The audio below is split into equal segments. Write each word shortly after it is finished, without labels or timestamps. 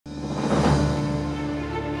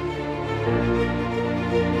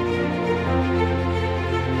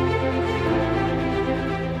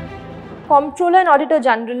Comptroller and Auditor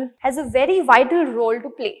General has a very vital role to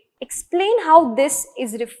play. Explain how this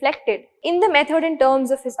is reflected in the method and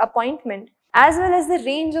terms of his appointment, as well as the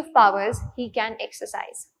range of powers he can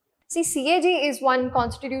exercise. See, CAG is one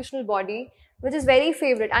constitutional body which is very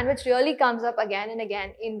favorite and which really comes up again and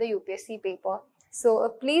again in the UPSC paper.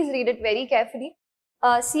 So please read it very carefully.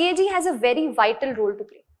 CAG has a very vital role to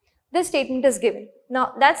play. This statement is given.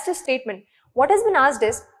 Now, that's the statement. What has been asked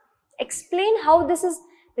is, explain how this is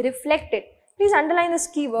reflected. Please underline this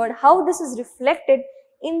keyword, how this is reflected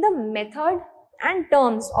in the method and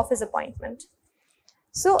terms of his appointment.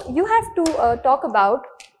 So you have to talk about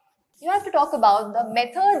the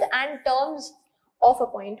method and terms of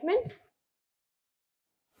appointment.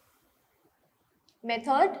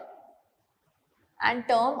 Method and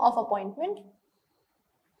term of appointment,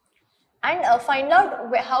 and find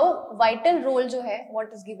out how vital role जो है,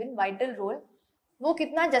 what is given, vital role, वो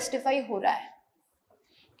कितना justify हो रहा है.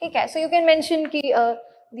 ठीक है, so you can mention कि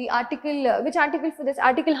the article, which article for this?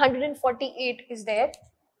 Article 148 is there.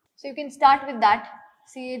 So you can start with that.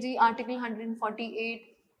 CAG Article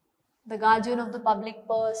 148, the guardian of the public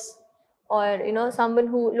purse, or someone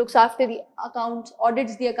who looks after the accounts,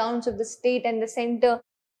 audits the accounts of the state and the center.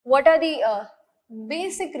 What are the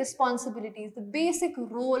basic responsibilities, the basic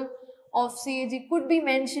role of CAG could be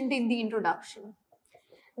mentioned in the introduction.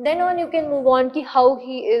 Then on you can move on to how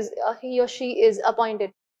he or she is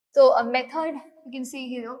appointed. So a method, you can see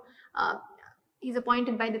here, he's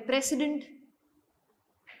appointed by the president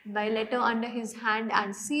by letter under his hand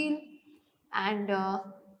and seal, and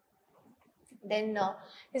then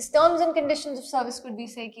his terms and conditions of service could be,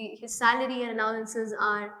 say, his salary and allowances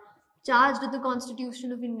are charged with the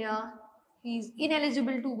Constitution of India. He's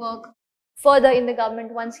ineligible to work further in the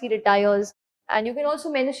government once he retires. And you can also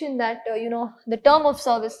mention that, the term of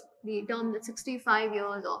service, the term that's 65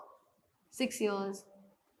 years or 6 years,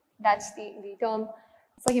 that's the term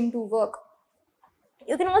for him to work.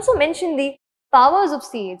 You can also mention the powers of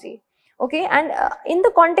CAG. Okay, and in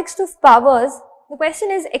the context of powers, the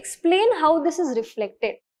question is, explain how this is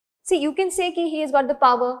reflected. See, you can say he has got the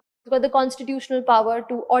power, he's got the constitutional power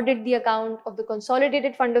to audit the account of the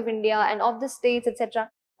Consolidated Fund of India and of the states, etc.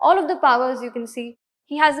 All of the powers you can see.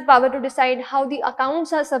 He has the power to decide how the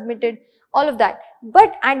accounts are submitted, all of that.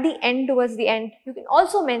 But at the end, towards the end, you can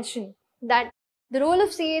also mention that the role of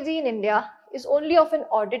CAG in India is only of an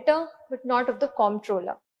auditor, but not of the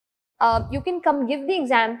comptroller. You can give the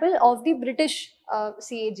example of the British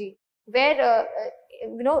CAG, where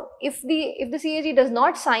if the CAG does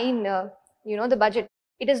not sign the budget,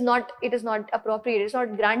 it is not appropriate, it's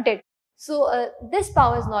not granted. So this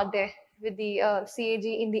power is not there with the CAG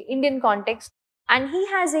in the Indian context, and he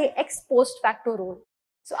has a ex post facto role.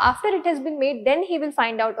 So after it has been made, then he will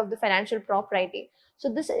find out of the financial propriety. So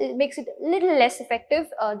this makes it a little less effective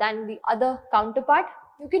than the other counterpart.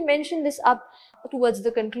 You can mention this up towards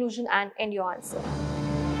the conclusion and end your answer.